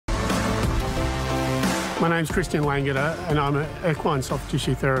My name's Langeder and I'm an equine soft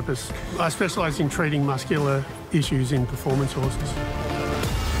tissue therapist. I specialise in treating muscular issues in performance horses.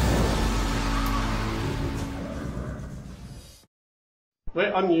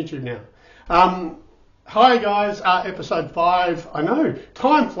 We're on YouTube now. Hi guys, episode 5. I know,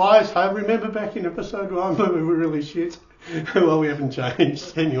 time flies. I remember back in episode 1 when we were really shit. Well, we haven't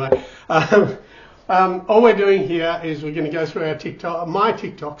changed anyway. All we're doing here is we're going to go through our TikTok, my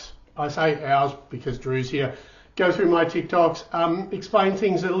TikToks. I say ours because Drew's here. Go through my TikToks, explain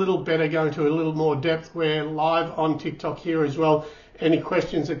things a little better, go into a little more depth. We're live on TikTok here as well. Any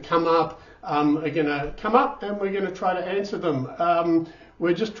questions that come up are going to come up and we're going to try to answer them.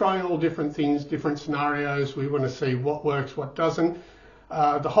 We're just trying all different things, different scenarios. We want to see what works, what doesn't.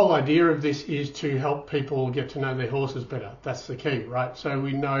 The whole idea of this is to help people get to know their horses better. That's the key, right? So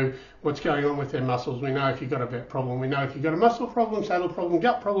we know what's going on with their muscles. We know if you've got a vet problem. We know if you've got a muscle problem, saddle problem,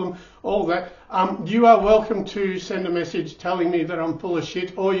 gut problem, all that. You are welcome to send a message telling me that I'm full of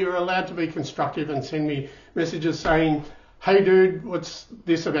shit, or you're allowed to be constructive and send me messages saying, hey dude, what's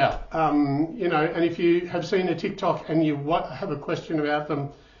this about? You know, and if you have seen a TikTok and you have a question about them,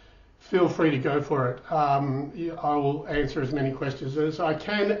 feel free to go for it. I will answer as many questions as I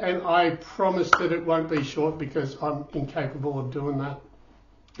can, and I promise that it won't be short because I'm incapable of doing that.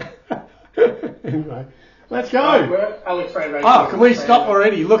 Anyway, let's go. Alex Ray Oh, can we stop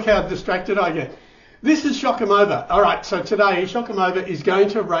already? Look how distracted I get. This is Shock 'em Over. All right, so today Shock 'em Over is going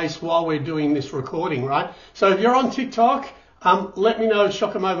to race while we're doing this recording, right? So if you're on TikTok, let me know if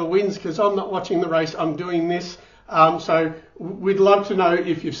Shock 'em Over wins because I'm not watching the race. I'm doing this. So we'd love to know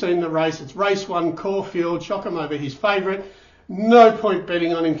if you've seen the race. It's race 1, Caulfield, Shock 'em Over, his favourite. No point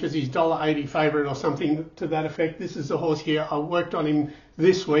betting on him because he's $1.80 favourite or something to that effect. This is the horse here. I worked on him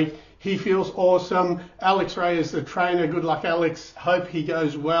this week. He feels awesome. Alex Ray is the trainer. Good luck, Alex. Hope he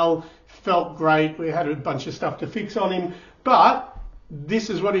goes well. Felt great. We had a bunch of stuff to fix on him. But this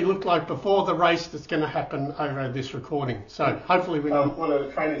is what he looked like before the race that's going to happen over this recording. So hopefully we can... One of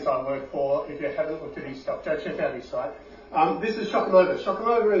the trainers I work for, if you haven't looked at his stuff, go check out his site. This is Shock 'em Over. Shock 'em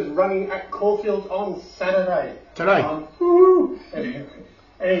Over is running at Caulfield on Saturday. Today.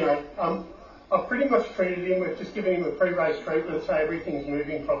 Anyway, I've pretty much treated him. We've just given him a pre-race treatment so everything's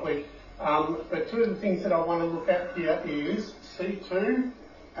moving properly. But two of the things that I want to look at here is C2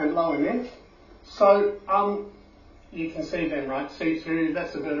 and lower neck. So you can see them, right? C2,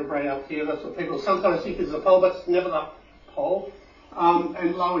 that's the vertebrae up here. That's what people sometimes think is the pole, but it's never the pole.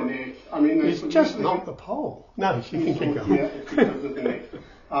 And lower neck. I mean, it's just not the pole. No, you can keep going. Yeah, it's because of the neck,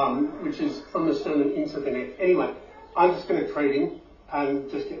 which is from the sternum into the neck. Anyway, I'm just going to treat him and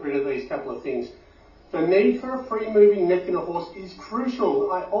just get rid of these couple of things. The need for a free-moving neck in a horse is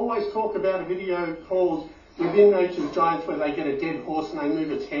crucial. I always talk about a video called Within Nature's Giants where they get a dead horse and they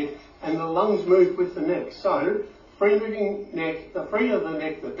move its head and the lungs move with the neck. So, free-moving neck, the freer the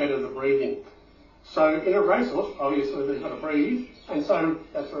neck, the better the breathing. So in a racehorse, obviously they've got to breathe, and so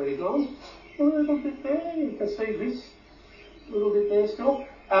that's already gone. A little bit there, you can see this, a little bit there still.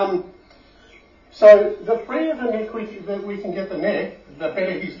 So the freer the neck that we can get the neck, the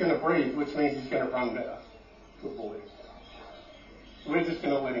better he's going to breathe, which means he's going to run better. Good boy. We're just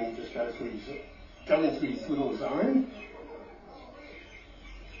going to let him just go into his little zone.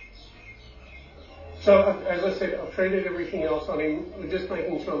 So, as I said, I've treated everything else on him. We're just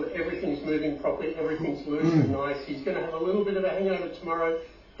making sure that everything's moving properly, everything's loose and nice. He's going to have a little bit of a hangover tomorrow.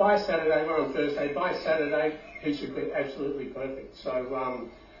 By Saturday, we're on Thursday, by Saturday, he should be absolutely perfect.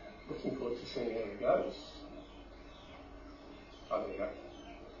 So, looking forward to seeing how it goes. Oh, there you go.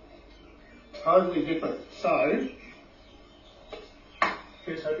 Totally different. So,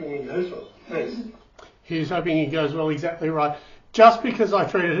 here's hoping he goes well. Thanks. Here's hoping he goes well, exactly right. Just because I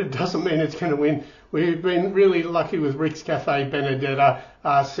treated it doesn't mean it's going to win. We've been really lucky with Rick's Cafe, Benedetta,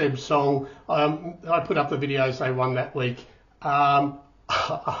 Seb's Song. I put up the videos they won that week. I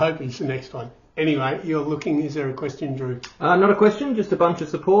hope he's the next one. Anyway, you're looking. Is there a question, Drew? Not a question, just a bunch of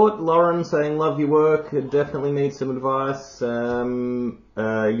support. Lauren saying, love your work, definitely needs some advice.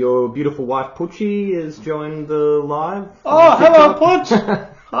 Your beautiful wife, Poochie, has joined the live. Oh, hello, Pooch!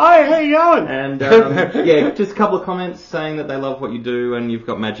 Hi, how you going? And yeah, just a couple of comments saying that they love what you do and you've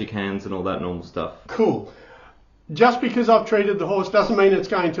got magic hands and all that normal stuff. Cool. Just because I've treated the horse doesn't mean it's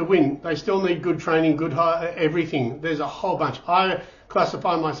going to win. They still need good training, good everything. There's a whole bunch. I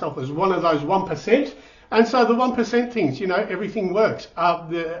classify myself as one of those 1%. And so the 1% things, you know, everything works.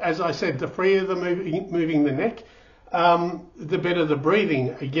 As I said, the freer the moving the neck, the better the breathing.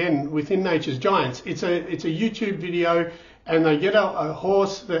 Again, Within Nature's Giants. It's a YouTube video. and they get a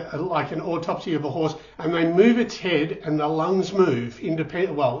horse, like an autopsy of a horse, and they move its head and the lungs move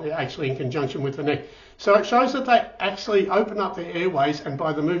actually in conjunction with the neck. So it shows that they actually open up their airways, and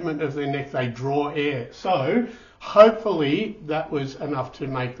by the movement of their neck they draw air. So hopefully that was enough to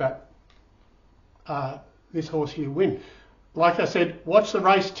make that this horse here win. Like I said, watch the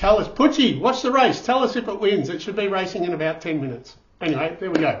race, tell us. Putchie, watch the race, tell us if it wins. It should be racing in about 10 minutes. Anyway,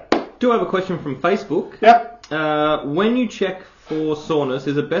 there we go. Do have a question from Facebook. Yep. When you check for soreness,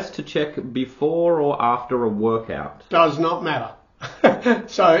 is it best to check before or after a workout? Does not matter.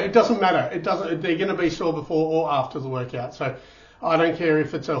 So it doesn't matter. They're going to be sore before or after the workout. So I don't care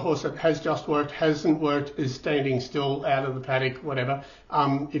if it's a horse that has just worked, hasn't worked, is standing still out of the paddock, whatever.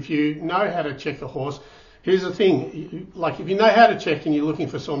 If you know how to check a horse, here's the thing. Like if you know how to check and you're looking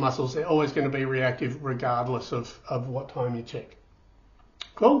for sore muscles, they're always going to be reactive regardless of what time you check.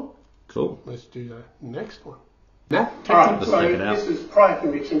 Cool? Cool. Let's do the next one. Nat? Alright, so this is prior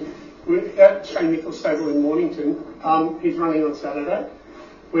conviction. We're at Shane Nichols' stable in Mornington. He's running on Saturday.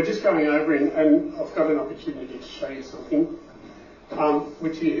 We're just going over and I've got an opportunity to show you something,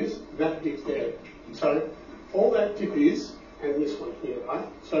 which is that dip there. So all that dip is, and this one here, right?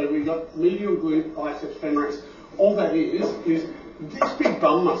 So we've got medial glute, biceps femoris. All that is this big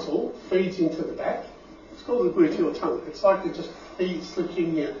bum muscle feeds into the back. It's called the gluteal tongue. It's like it just slips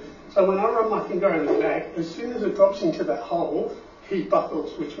in here. So when I run my finger over the back, as soon as it drops into that hole, he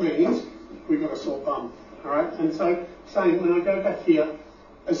buckles, which means we've got a sore bum. All right, and so same when I go back here,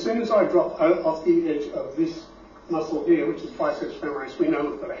 as soon as I drop off the edge of this muscle here, which is biceps femoris, we know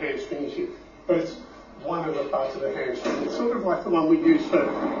we've got a hamstring issue, but it's one of the parts of the hamstring. It's sort of like the one we use for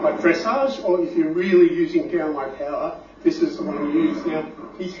like dressage, or if you're really using downlight power, this is the one we use. Now,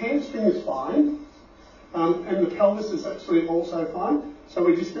 his hamstring is fine, and the pelvis is actually also fine, so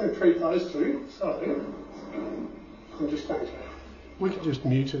we're just going to treat those two. So I'm just going to... We can just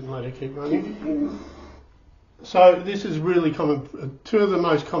mute it and let it keep running. So this is really common. Three of the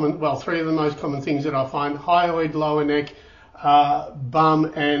most common things that I find: hyoid, lower neck,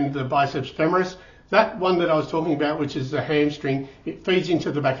 bum, and the biceps femoris. That one that I was talking about, which is the hamstring, it feeds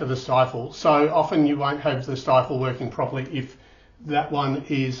into the back of the stifle. So often you won't have the stifle working properly if that one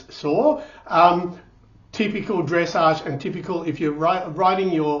is sore. Typical dressage and typical if you're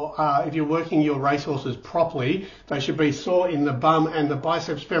if you're working your racehorses properly, they should be sore in the bum and the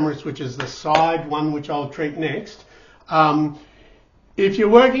biceps femoris, which is the side one, which I'll treat next. If you're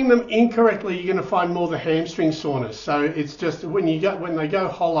working them incorrectly, you're going to find more the hamstring soreness. So it's just when they go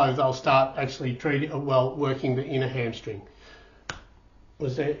hollow, they'll start actually working the inner hamstring.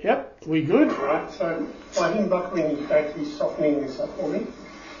 Was there? Yep, we good? Right. So by him buckling his back, he's softening this up for me.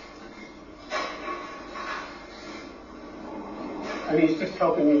 And he's just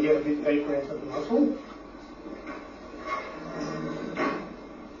helping me get a bit deeper into the muscle.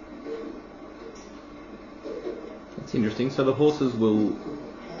 That's interesting. So the horses will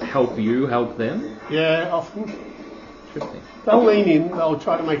help you help them? Yeah, often. Interesting. They'll lean in. They'll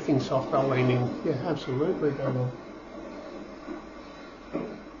try to make things soft. They'll lean in. Yeah, absolutely. They will.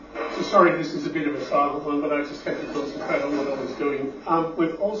 So sorry, this is a bit of a silent one, but I just had to concentrate on what I was doing.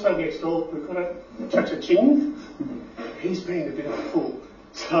 We've also next door, we've got a Cha-Cha-Ching. He's been a bit of a fool.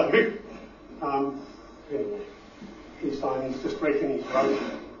 So, anyway, he's fine. He's just breaking his throat.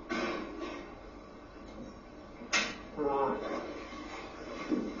 Right.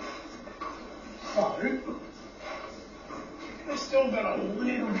 So, we've still got a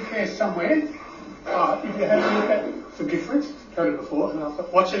little bit there somewhere. If you have a look at the difference, go to before and after,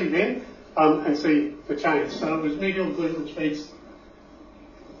 watch it again and see the change. So it was medial glute, which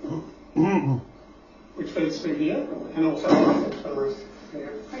feeds through here, and also femoris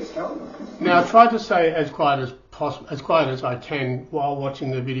here. Thanks, Carl. Now I try to say as quiet as I can while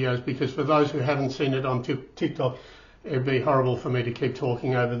watching the videos, because for those who haven't seen it on TikTok, it'd be horrible for me to keep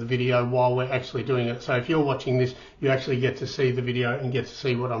talking over the video while we're actually doing it. So if you're watching this, you actually get to see the video and get to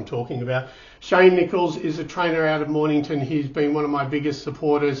see what I'm talking about. Shane Nichols is a trainer out of Mornington. He's been one of my biggest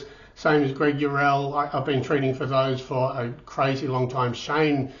supporters, same as Greg Urell. I've been treating for those for a crazy long time.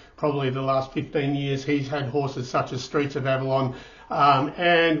 Shane, probably the last 15 years, he's had horses such as Streets of Avalon.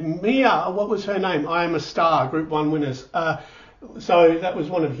 And Mia, what was her name? I Am a Star, Group 1 winners. So that was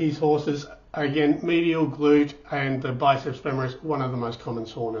one of his horses. Again, medial glute and the biceps femoris, one of the most common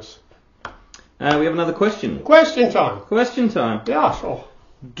soreness. We have another question. Question time. Question time. Yeah, sure.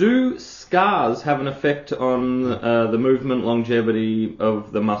 Do scars have an effect on the movement longevity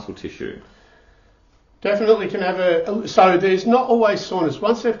of the muscle tissue? Definitely can have so there's not always soreness.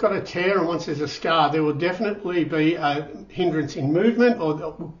 Once they've got a tear and once there's a scar, there will definitely be a hindrance in movement,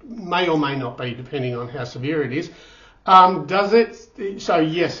 or may not be, depending on how severe it is. Does it? So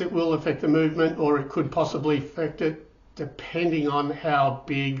yes, it will affect the movement, or it could possibly affect it, depending on how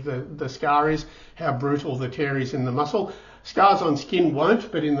big the scar is, how brutal the tear is in the muscle. Scars on skin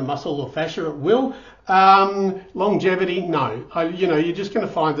won't, but in the muscle or fascia it will. Longevity, no. You're just going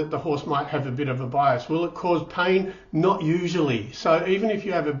to find that the horse might have a bit of a bias. Will it cause pain? Not usually. So even if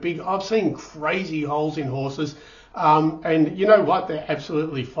you have I've seen crazy holes in horses, and you know what? They're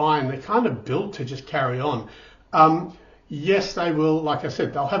absolutely fine. They're kind of built to just carry on. Yes, they will. Like I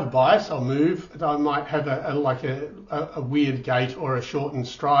said, they'll have a bias. They'll move. They might have a weird gait or a shortened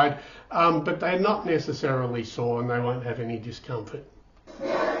stride, but they're not necessarily sore, and they won't have any discomfort.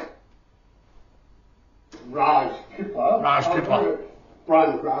 Raj Pipla.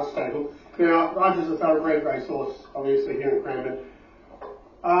 Run the grass stable. Now, Raj is a thoroughbred racehorse, obviously here in Cranbourne.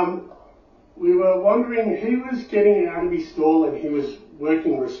 We were wondering, he was getting out of his stall and he was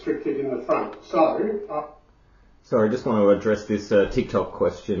working restricted in the front. So, Sorry, I just want to address this TikTok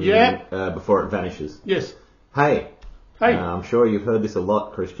question before it vanishes. Yes. Hey. I'm sure you've heard this a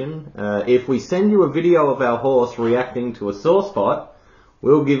lot, Christian. If we send you a video of our horse reacting to a sore spot,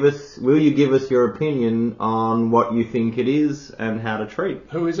 will you give us your opinion on what you think it is and how to treat?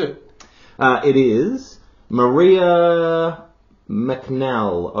 Who is it? It is Maria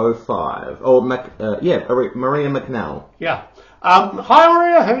McNell 05. Maria McNell. Yeah. Hi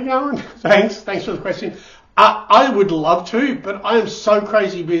Maria, how are you going? Thanks for the question. I would love to, but I am so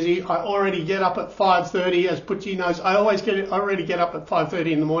crazy busy. I already get up at 5:30, as Pucci knows. I already get up at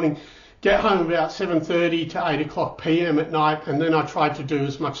 5:30 in the morning, get home about 7:30 to 8 o'clock p.m. at night, and then I try to do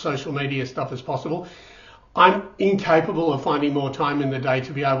as much social media stuff as possible. I'm incapable of finding more time in the day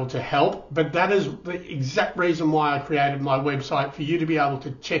to be able to help, but that is the exact reason why I created my website, for you to be able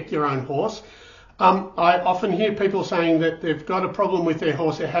to check your own horse. I often hear people saying that they've got a problem with their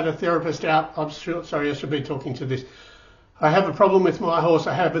horse. They had a therapist out. Sorry, I should be talking to this. I have a problem with my horse.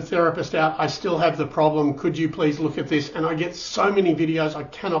 I have a therapist out. I still have the problem. Could you please look at this? And I get so many videos, I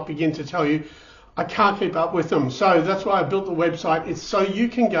cannot begin to tell you. I can't keep up with them. So that's why I built the website. It's so you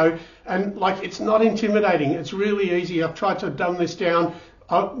can go and, it's not intimidating. It's really easy. I've tried to dumb this down.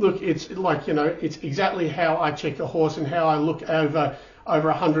 Look, it's it's exactly how I check a horse and how I look over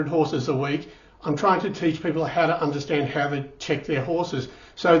 100 horses a week. I'm trying to teach people how to understand how to check their horses.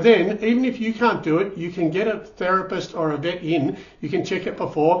 So then, even if you can't do it, you can get a therapist or a vet in. You can check it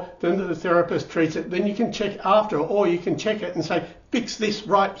before, then the therapist treats it, then you can check after, or you can check it and say, fix this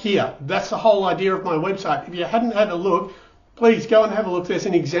right here. That's the whole idea of my website. If you hadn't had a look, please go and have a look. There's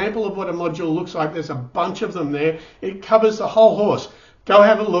an example of what a module looks like. There's a bunch of them there. It covers the whole horse. Go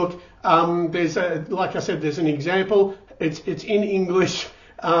have a look. Like I said, there's an example. It's in English.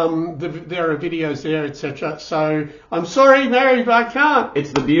 There are videos there, etc. So I'm sorry, Mary, but I can't.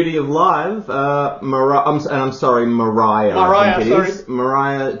 It's the beauty of live. I'm sorry, Mariah. I think it is.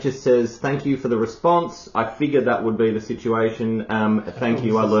 Mariah just says, thank you for the response. I figured that would be the situation. Thank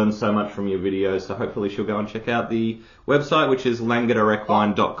you. I learned so much from your videos. So hopefully she'll go and check out the website, which is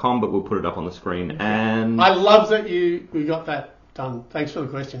langederequine.com, but we'll put it up on the screen. And I love that we got that done. Thanks for the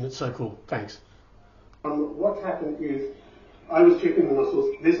question. It's so cool. Thanks. What happened is, I was checking the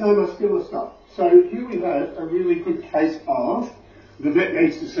muscles. There's no muscular stuff. So here we have a really good case of, the vet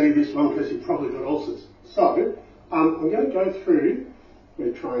needs to see this one because you've probably got ulcers. So I'm going to go through.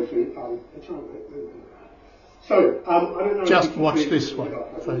 We're trying to. So I don't know. Just watch this one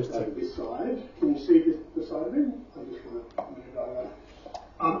first. This side. Can you see the side of it? I just want to move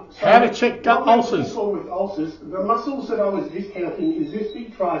over. How to check gut ulcers? With ulcers, the muscles that I was discounting is this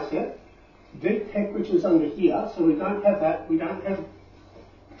big tricep. Deep pec, which is under here, so we don't have that. We don't have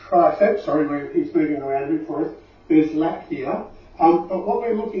tricep, sorry, where he's moving around a bit for us. There's lat here. But what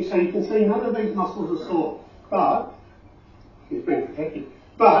we're looking, so you can see none of these muscles are sore, but he's being protected.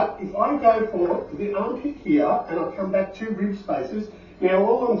 But if I go for the armpit here, and I come back 2 rib spaces, now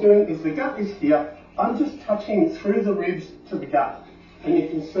all I'm doing is the gut is here, I'm just touching through the ribs to the gut. And you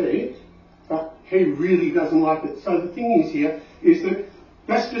can see that he really doesn't like it. So the thing is here, is that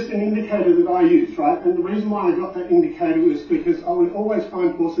that's just an indicator that I use, right? And the reason why I got that indicator was because I would always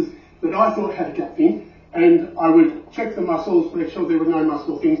find horses that I thought had a gut thing, and I would check the muscles, make sure there were no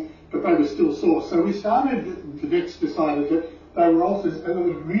muscle things, but they were still sore. So we started, the vets decided that they were ulcers, and then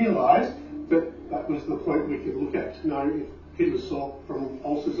we realised that that was the point we could look at to know if he was sore from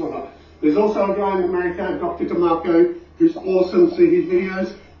ulcers or not. There's also a guy in America, Dr. DeMarco, who's awesome. See his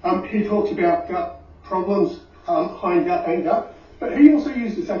videos. He talks about gut problems, hind gut and gut. But he also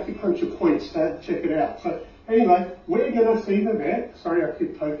uses acupuncture points to check it out. So anyway, we're going to see the vet. Sorry I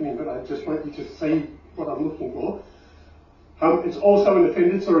keep poking him, but I just want you to see what I'm looking for. It's also an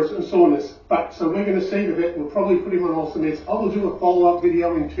appendix or a soreness. But so we're going to see the vet. We'll probably put him on Ulcimeds. I will do a follow-up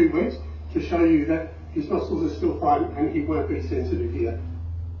video in 2 weeks to show you that his nostrils are still fine and he won't be sensitive here.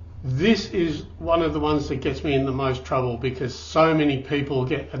 This is one of the ones that gets me in the most trouble because so many people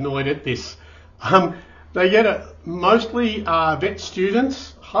get annoyed at this. They get it, mostly vet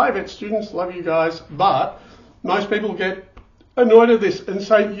students. Hi vet students, love you guys, but most people get annoyed at this and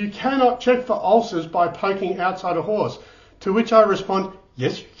say you cannot check for ulcers by poking outside a horse. To which I respond,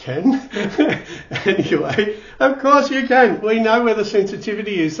 yes you can. Anyway, of course you can. We know where the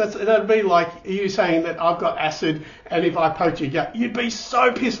sensitivity is. That'd be like you saying that I've got acid and if I poked your gut, you'd be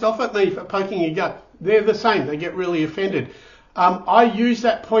so pissed off at me for poking your gut. They're the same. They get really offended. I use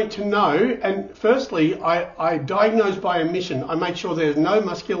that point to know, and firstly, I diagnose by omission. I make sure there's no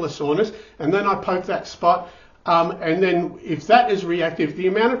muscular soreness, and then I poke that spot. And then if that is reactive, the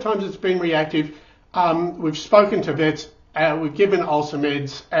amount of times it's been reactive, we've spoken to vets, we've given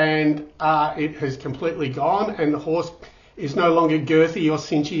Ulcimeds, and it has completely gone, and the horse is no longer girthy or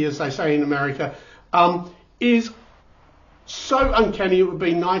cinchy, as they say in America, is so uncanny. It would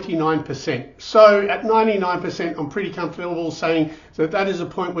be 99%. So at 99%, I'm pretty comfortable saying that that is a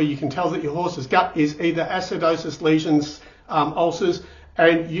point where you can tell that your horse's gut is either acidosis, lesions, ulcers,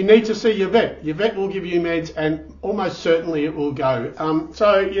 and you need to see your vet. Your vet will give you meds, and almost certainly it will go.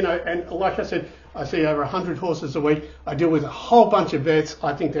 So, you know, and like I said, I see over 100 horses a week. I deal with a whole bunch of vets.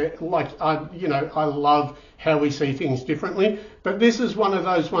 I think they're I love how we see things differently. But this is one of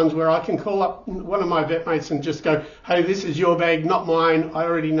those ones where I can call up one of my vet mates and just go, hey, this is your bag, not mine. I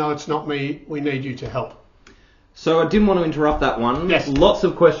already know it's not me. We need you to help. So I didn't want to interrupt that one. Yes. Lots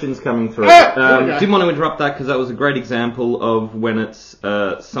of questions coming through. Didn't want to interrupt that because that was a great example of when it's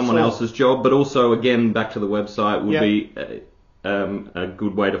someone else's job, but also, again, back to the website would be a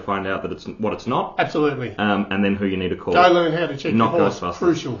good way to find out that it's what it's not. Absolutely. And then who you need to call. Go learn how to check your horse.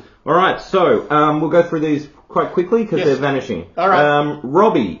 Crucial. All right, so we'll go through these quite quickly because they're vanishing. All right.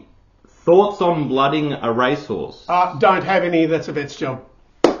 Robbie, thoughts on blooding a racehorse? Don't have any. That's a vet's job.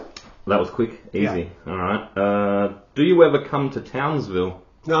 That was quick, easy. Yeah. All right. Do you ever come to Townsville?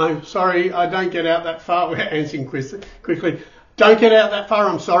 No, sorry, I don't get out that far. We're answering quickly. Don't get out that far,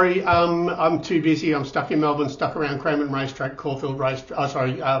 I'm sorry. I'm too busy. I'm stuck in Melbourne, stuck around Cramen Racetrack, Caulfield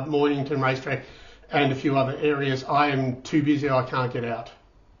Racetrack, Mornington Racetrack, and a few other areas. I am too busy, I can't get out.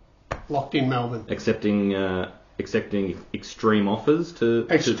 Locked in Melbourne. Accepting extreme offers to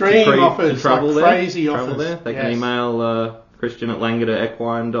travel there. Crazy travel offers. there. They can email Christian at Langeder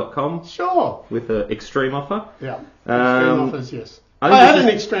Equine.com. Sure. With an extreme offer. Yeah. Extreme offers, yes. I had an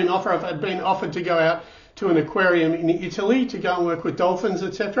extreme offer. I've been offered to go out to an aquarium in Italy to go and work with dolphins,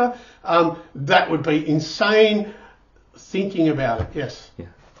 etc. That would be insane. Thinking about it, yes. Yeah.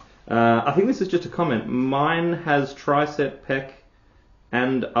 I think this is just a comment. Mine has tricep, pec,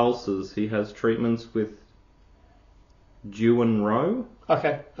 and ulcers. He has treatments with Dew and Row.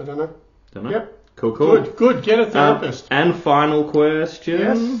 Okay, I don't know. Yep. Cool. Good. Get a therapist. And final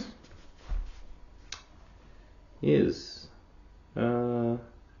question is, do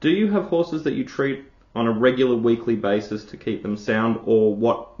you have horses that you treat on a regular weekly basis to keep them sound, or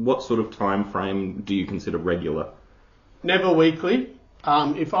what sort of time frame do you consider regular? Never weekly.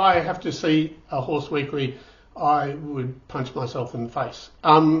 If I have to see a horse weekly, I would punch myself in the face.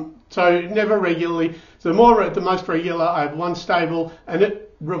 So never regularly. The most regular, I have one stable, and it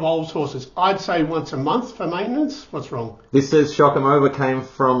revolves horses. I'd say once a month for maintenance. What's wrong? This says Shock 'em Over came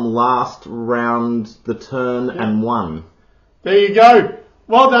from last round the turn and won. There you go.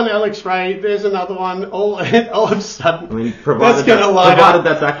 Well done, Alex Ray. There's another one. All of a sudden, I mean, provided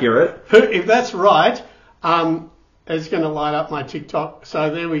that's accurate. If that's right, it's going to light up my TikTok.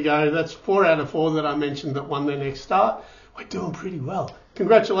 So there we go. That's 4 out of 4 that I mentioned that won their next start. We're doing pretty well.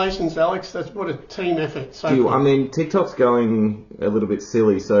 Congratulations, Alex. That's what a team effort. TikTok's going a little bit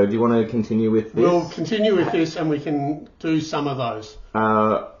silly, so do you want to continue with this? We'll continue with this and we can do some of those.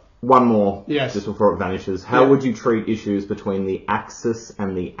 One more, yes, just before it vanishes. How would you treat issues between the Axis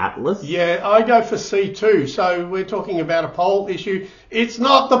and the Atlas? Yeah, I go for C2. So we're talking about a pole issue. It's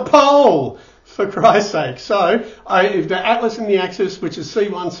not the pole, for Christ's sake. So if the Atlas and the Axis, which is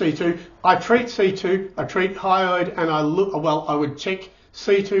C1, C2, I treat C2, I treat hyoid, and I would check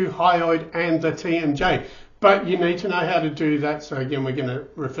C2, hyoid, and the TMJ. But you need to know how to do that. So again, we're going to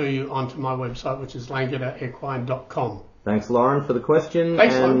refer you onto my website, which is langederequine.com. Thanks, Lauren, for the question.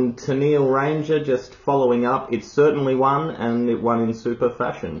 Thanks, and Tennille Ranger, just following up, it certainly won, and it won in super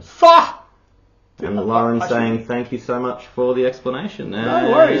fashion. And Lauren saying thank you so much for the explanation.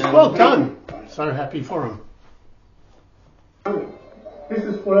 No worries, well done. So happy for him. This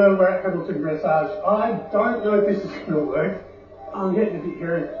is where we're at Hamilton Dressage. I don't know if this is going to work. I'm getting a bit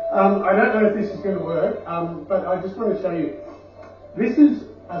hairy. I don't know if this is going to work, but I just want to show you. This is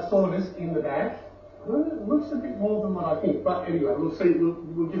a tortoise in the back. Well, it looks a bit more than what I think, but anyway, we'll see.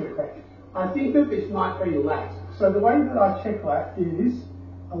 We'll give it a crack. I think that this might be lapped. So the way that I check lap is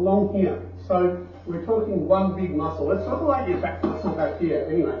along here. So we're talking one big muscle. It's sort of like your back muscle back here.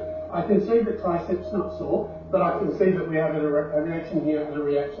 Anyway, I can see that triceps not sore, but I can see that we have a reaction here and a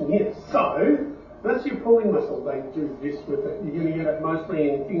reaction here. So that's your pulling muscle. They do this with it. You're going to get it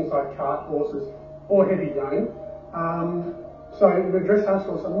mostly in things like cart horses or heavy going. So the dressage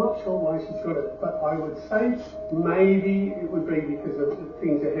horse, I'm not sure why she's got it, but I would say maybe it would be because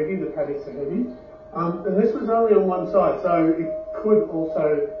things are heavy, the paddocks are heavy. And this was only on one side, so it could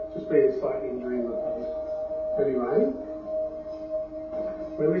also just be a slight injury in the paddock. Anyway,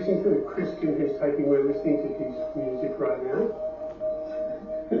 we're listening to Christian we're listening to his music right now.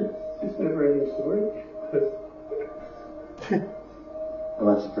 It's never ending story.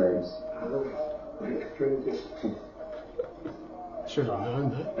 Well, that's dreams. Dreams. Should have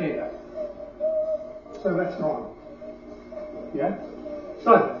known that. There you go. So that's wrong. Yeah?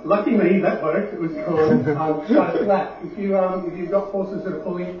 So, lucky me, that worked. It was cool. So that, if you've got horses that are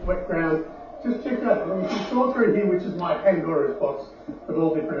pulling wet ground, just check that. And if you saw through here, which is my Pandora's box of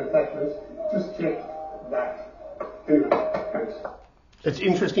all different attachments, just check that. Anyway, thanks. It's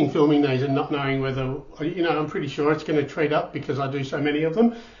interesting filming these and not knowing whether, I'm pretty sure it's going to treat up because I do so many of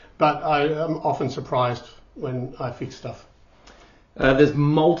them, but I am often surprised when I fix stuff. There's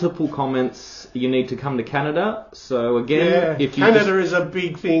multiple comments. You need to come to Canada. So again, if you Canada is a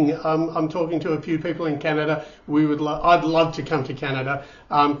big thing. I'm talking to a few people in Canada. I'd love to come to Canada.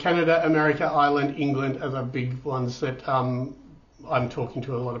 Canada, America, Ireland, England are the big ones that I'm talking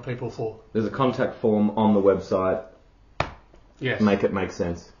to a lot of people for. There's a contact form on the website. Yes. Make it make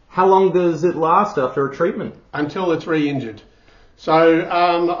sense. How long does it last after a treatment? Until it's re-injured. So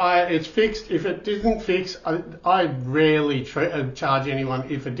it's fixed. If it didn't fix, I rarely charge anyone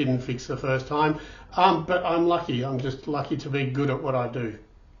if it didn't fix the first time. But I'm lucky. I'm just lucky to be good at what I do.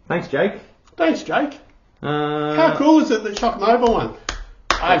 Thanks, Jake. Thanks, Jake. How cool is it, the Shock Nova one?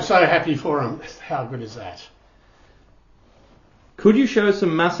 I'm so happy for him. How good is that? Could you show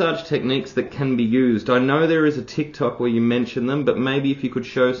some massage techniques that can be used? I know there is a TikTok where you mention them, but maybe if you could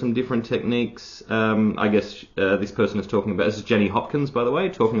show some different techniques. I guess this person is talking about, this is Jenny Hopkins, by the way,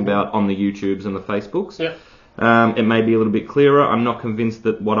 talking about on the YouTubes and the Facebooks. Yep. It may be a little bit clearer. I'm not convinced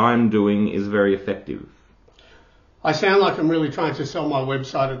that what I'm doing is very effective. I sound like I'm really trying to sell my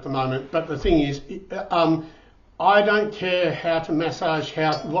website at the moment, but the thing is, I don't care how to massage,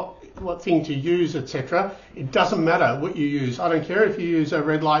 what thing to use, etc. It doesn't matter what you use. I don't care if you use a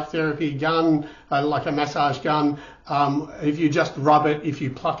red light therapy gun, like a massage gun, if you just rub it, if you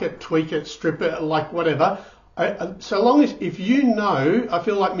pluck it, tweak it, strip it, like whatever. So long as, if you know, I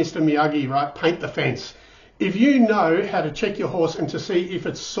feel like Mr. Miyagi, right? Paint the fence. If you know how to check your horse and to see if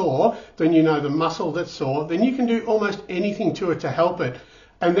it's sore, then you know the muscle that's sore, then you can do almost anything to it to help it.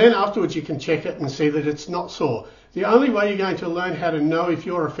 And then afterwards you can check it and see that it's not sore. The only way you're going to learn how to know if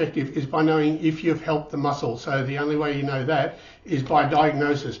you're effective is by knowing if you've helped the muscle. So the only way you know that is by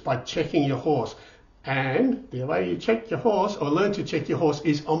diagnosis, by checking your horse. And the way you check your horse or learn to check your horse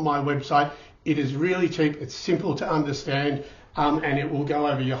is on my website. It is really cheap. It's simple to understand. And it will go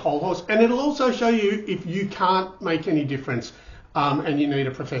over your whole horse. And it'll also show you if you can't make any difference and you need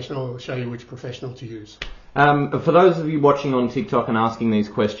a professional. It'll show you which professional to use. For those of you watching on TikTok and asking these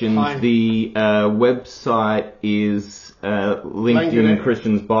questions, the website is linked in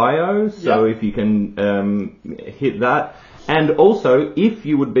Christian's bio, so if you can hit that. And also, if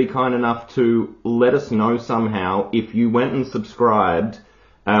you would be kind enough to let us know somehow, if you went and subscribed,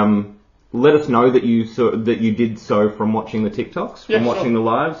 let us know that you did so from watching the TikToks, from watching the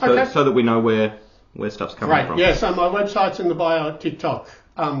lives, so that we know where stuff's coming from. Yeah, so my website's in the bio at TikTok.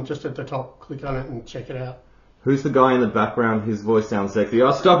 Just at the top, click on it and check it out. Who's the guy in the background? His voice sounds sexy.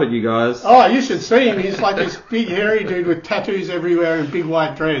 Oh, stop it, you guys. Oh, you should see him. He's like this big hairy dude with tattoos everywhere and big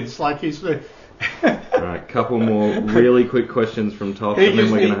white dreads. Like he's the... Alright, couple more really quick questions from Top, and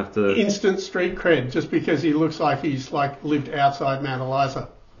then we're going to have to... instant street cred just because he looks like he's lived outside Mount Eliza.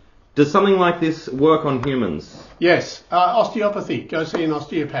 Does something like this work on humans? Yes. Osteopathy. Go see an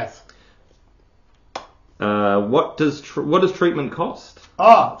osteopath. What does treatment cost?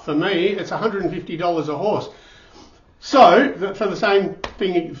 For me, it's $150 a horse. So, for the same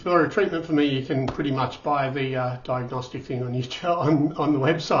thing, for a treatment for me, you can pretty much buy the diagnostic thing on the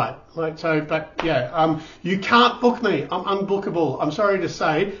website. You can't book me. I'm unbookable. I'm sorry to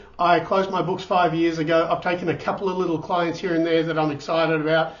say. I closed my books 5 years ago. I've taken a couple of little clients here and there that I'm excited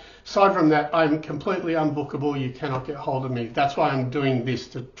about. Aside from that, I'm completely unbookable. You cannot get hold of me. That's why I'm doing this,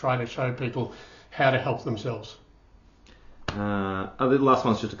 to try to show people how to help themselves. The last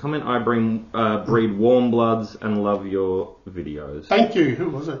one's just a comment. I breed warm bloods and love your videos. Thank you. Who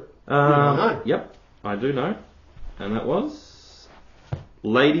was it? Yep, I do know. And that was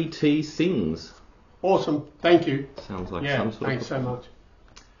Lady T Sings. Awesome. Thank you. Sounds like Yeah, some sort thanks so much.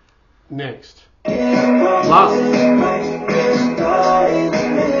 Next. Last.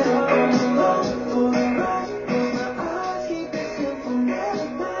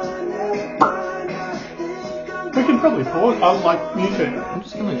 We can probably pause. I'll mute it. I'm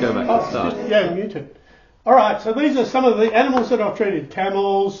just going to go back to the start. Yeah, mute it. All right, so these are some of the animals that I've treated.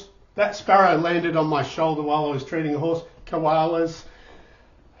 Camels. That sparrow landed on my shoulder while I was treating a horse. Koalas.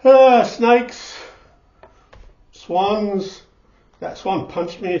 Snakes. Swans. That swan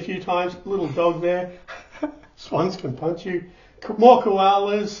punched me a few times. Little dog there. Swans can punch you. More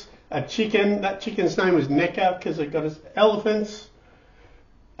koalas. A chicken. That chicken's name was Necker because it got its elephants.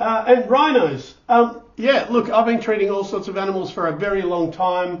 And rhinos. Yeah, look, I've been treating all sorts of animals for a very long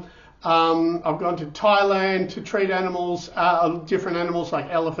time. I've gone to Thailand to treat animals, different animals like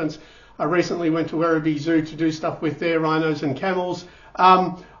elephants. I recently went to Werribee Zoo to do stuff with their rhinos and camels.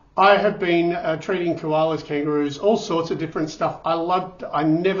 I have been treating koalas, kangaroos, all sorts of different stuff. I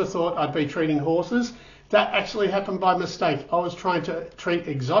never thought I'd be treating horses. That actually happened by mistake. I was trying to treat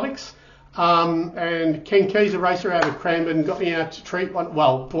exotics. And Ken Keys, a racer out of Cranbourne, got me out to treat one,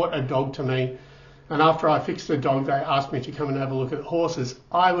 brought a dog to me. And after I fixed the dog, they asked me to come and have a look at horses.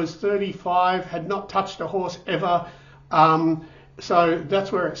 I was 35, had not touched a horse ever. So that's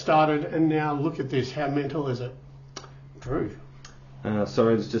where it started. And now look at this. How mental is it? Drew.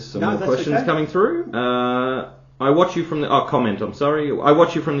 Sorry, there's just some more questions coming through. I watch you from the... I'm sorry. I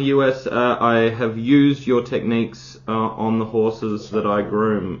watch you from the US. I have used your techniques on the horses that I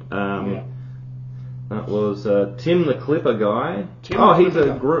groom. That was Tim the Clipper guy. He's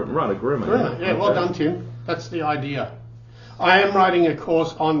a groomer. Yeah, well done, Tim. That's the idea. I am writing a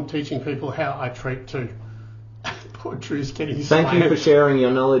course on teaching people how I treat too. Poor Drew's getting slammed. Thank you for sharing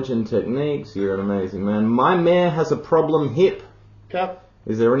your knowledge and techniques. You're an amazing man. My mare has a problem hip. Yep.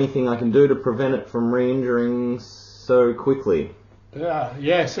 Is there anything I can do to prevent it from re-injuring so quickly?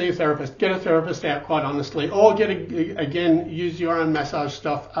 Yeah, see a therapist. Get a therapist out, quite honestly. Or use your own massage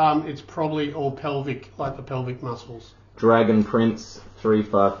stuff. It's probably all pelvic, like the pelvic muscles. Dragon Prince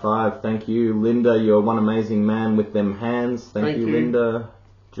 355, thank you. Linda, you're one amazing man with them hands. Thank you, Linda.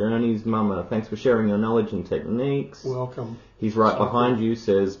 Journey's mama, thanks for sharing your knowledge and techniques. Welcome. He's right behind you,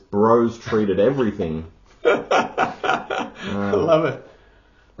 says, bros treated everything. I love it.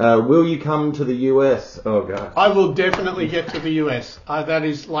 Will you come to the US? Oh, God. I will definitely get to the US. That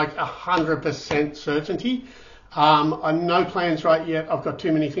is like 100% certainty. No plans right yet. I've got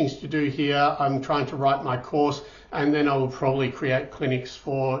too many things to do here. I'm trying to write my course, and then I will probably create clinics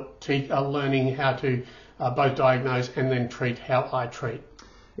for learning how to both diagnose and then treat how I treat.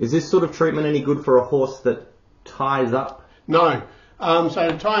 Is this sort of treatment any good for a horse that ties up? No.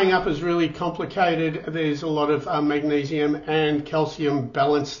 So tying up is really complicated. There's a lot of magnesium and calcium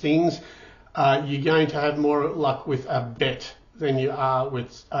balance things. You're going to have more luck with a vet than you are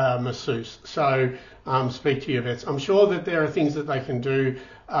with masseuse. So speak to your vets. I'm sure that there are things that they can do.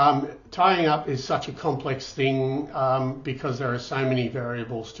 Tying up is such a complex thing because there are so many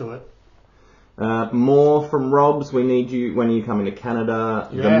variables to it. More from Rob's. We need you when you come into Canada.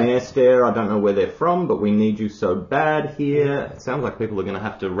 Yeah. The Mare Stare, I don't know where they're from, but we need you so bad here. It sounds like people are going to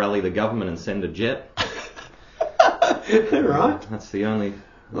have to rally the government and send a jet. Right. That's the only...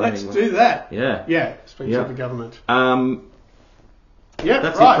 Let's do that. Yeah. Yeah, speak to the government. That's right.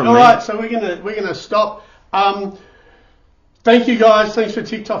 It from All me. Right, so we're gonna stop. Thank you guys. Thanks for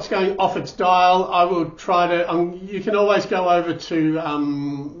TikTok's going off its dial. I will try to... you can always go over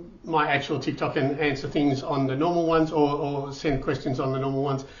to... my actual TikTok and answer things on the normal ones or send questions on the normal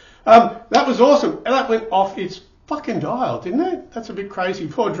ones. That was awesome. That went off its fucking dial, didn't it? That's a bit crazy.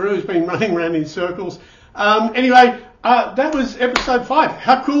 Poor Drew's been running around in circles. Anyway, that was episode 5.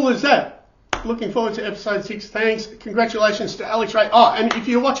 How cool is that? Looking forward to episode 6. Thanks. Congratulations to Alex Ray. And if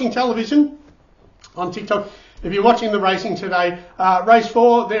you're watching television on TikTok, if you're watching the racing today, race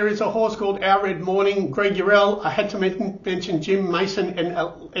 4, there is a horse called Our Red Morning, Greg Urell. I had to mention Jim Mason in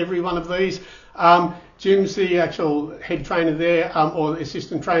every one of these. Jim's the actual head trainer there, or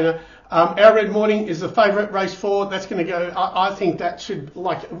assistant trainer. Our Red Morning is the favourite, race 4. That's going to go, I think that should,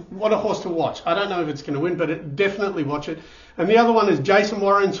 what a horse to watch. I don't know if it's going to win, but definitely watch it. And the other one is Jason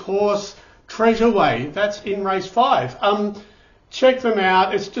Warren's horse, Treasure Way. That's in race 5. check them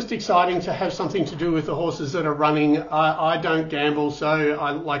out. It's just exciting to have something to do with the horses that are running. I don't gamble, so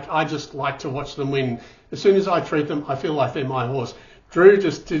I just like to watch them win. As soon as I treat them, I feel like they're my horse. Drew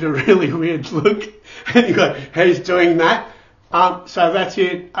just did a really weird look, and you go, he's doing that. So that's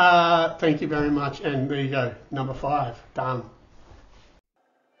it. Thank you very much, and there you go, number 5, done.